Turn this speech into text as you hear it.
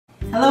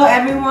Hello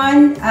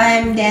everyone,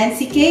 I'm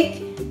Dancey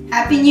Cake.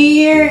 Happy New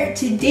Year!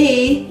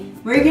 Today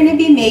we're gonna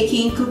be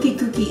making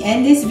Kooky,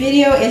 and this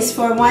video is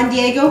for Juan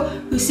Diego,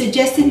 who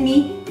suggested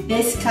me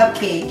this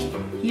cupcake.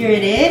 Here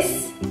it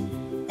is,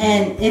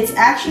 and it's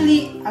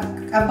actually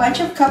a bunch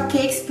of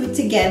cupcakes put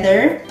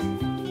together,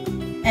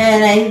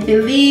 and I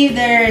believe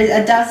there's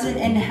 1.5 dozen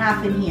in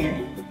here.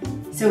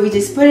 So we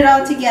just put it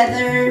all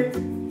together,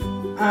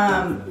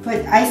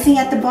 put icing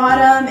at the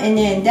bottom, and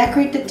then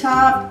decorate the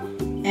top,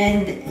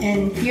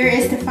 and here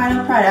is the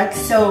final product.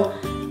 So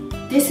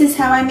this is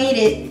how I made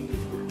it.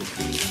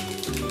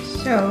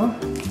 So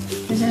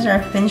this is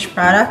our finished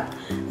product.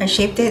 I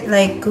shaped it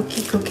like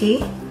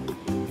Kooky,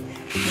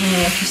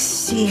 and if you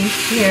see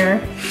here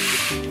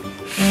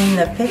in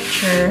the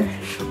picture,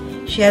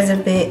 she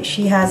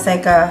has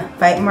like a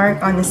bite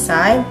mark on the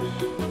side,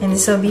 and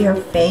this will be her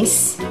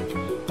face,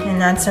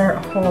 and that's her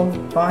whole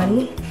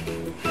body.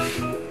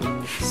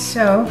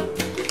 So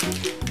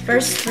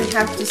first we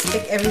have to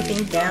stick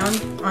everything down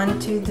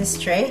onto this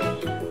tray,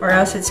 or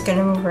else it's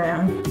gonna move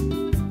around.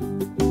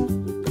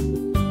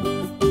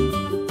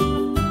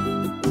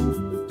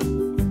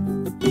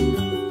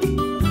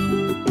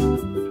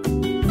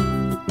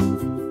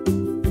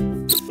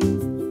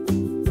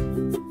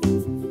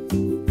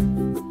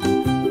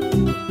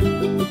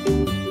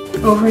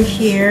 Over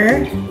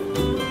here,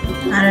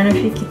 I don't know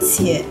if you can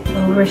see it.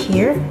 Over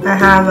here, I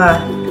have a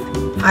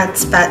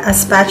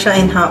spatula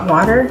in hot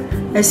water.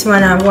 I just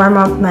want to warm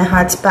up my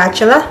hot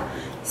spatula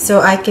so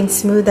I can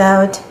smooth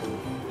out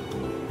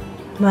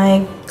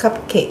my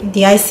cupcake,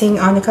 the icing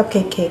on the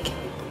cupcake cake.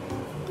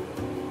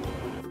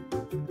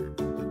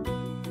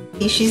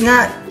 She's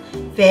not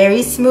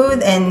very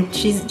smooth, and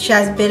she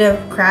has a bit of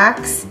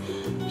cracks.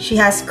 She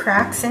has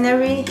cracks and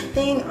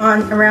everything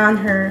around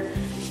her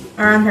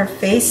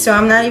face, so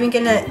I'm not even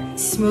gonna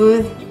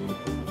smooth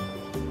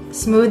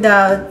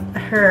out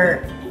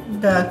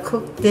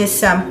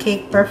this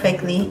cake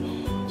perfectly.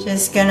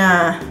 Just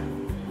gonna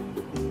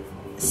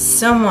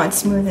somewhat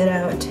smooth it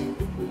out.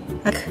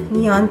 Like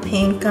neon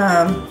pink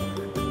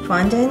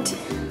fondant,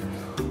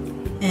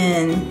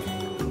 and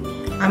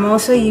I'm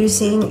also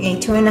using a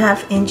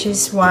 2.5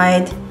 inches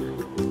wide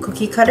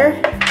cookie cutter.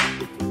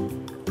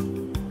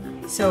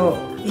 So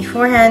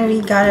beforehand,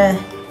 we gotta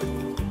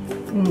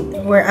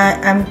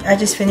I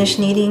just finished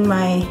kneading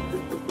my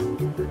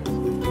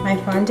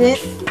fondant,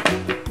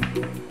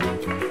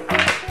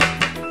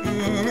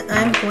 and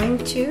I'm going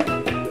to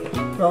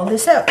roll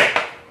this out.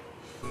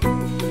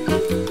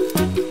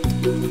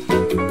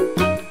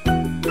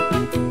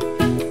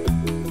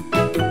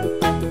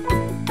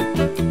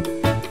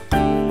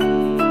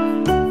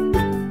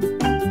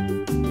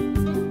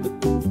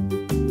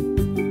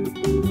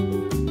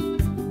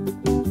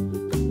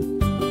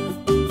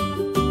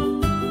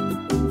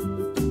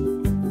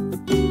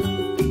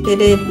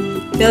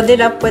 Filled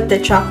it up with the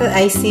chocolate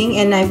icing,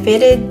 and I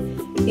fitted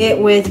it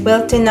with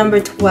Wilton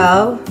number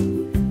 12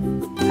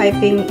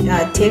 piping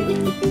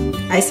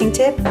icing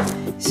tip.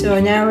 So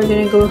now we're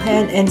gonna go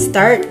ahead and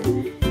start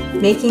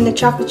making the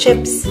chocolate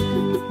chips.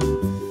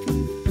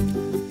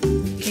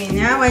 Okay,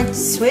 now I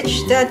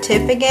switched the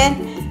tip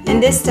again,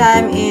 and this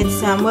time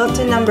it's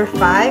Wilton number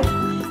 5.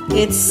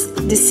 It's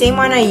the same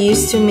one I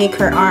used to make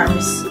her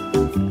arms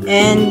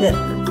and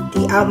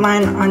the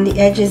outline on the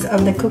edges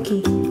of the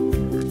cookie.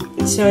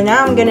 So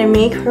now I'm gonna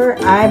make her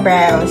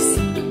eyebrows.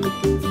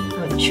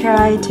 I'll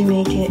try to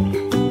make it.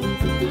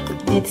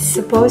 It's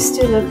supposed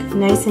to look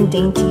nice and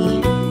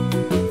dainty,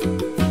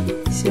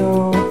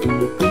 so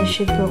I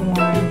should put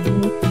one.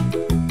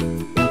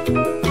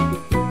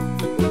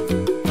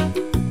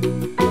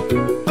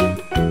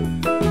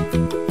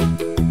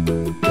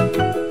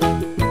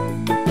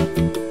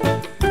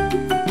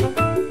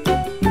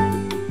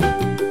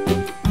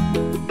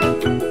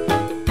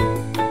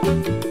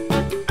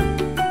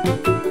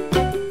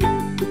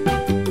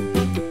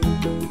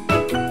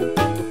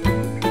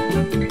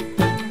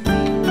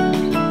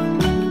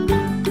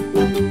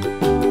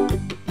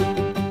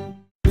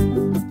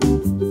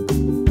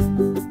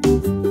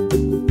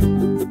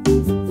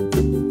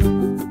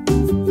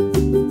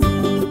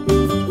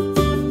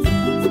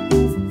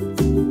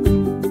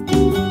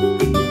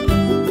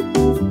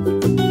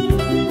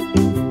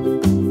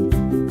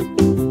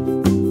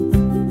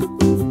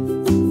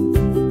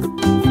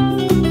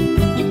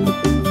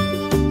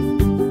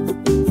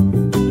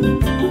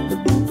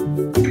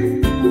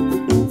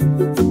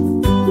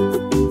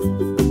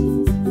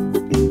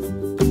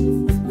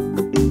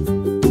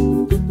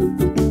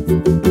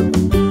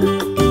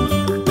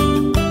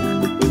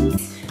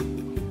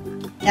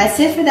 That's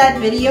it for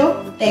that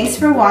video. Thanks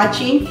for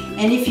watching,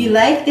 and if you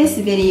like this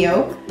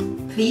video,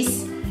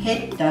 please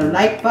hit the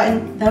like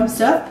button,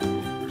 thumbs up,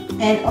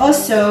 and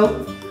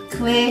also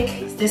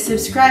click the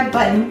subscribe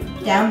button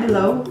down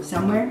below,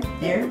 somewhere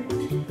there,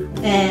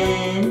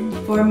 and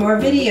for more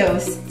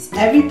videos.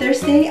 Every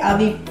Thursday I'll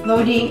be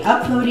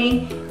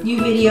uploading new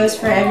videos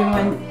for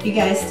you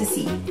guys to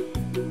see.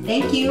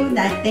 Thank you.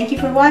 Thank you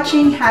for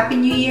watching. Happy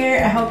New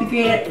Year. I hope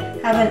you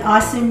have an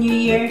awesome New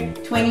Year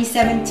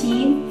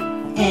 2017,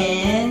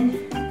 and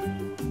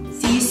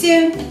see you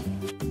soon.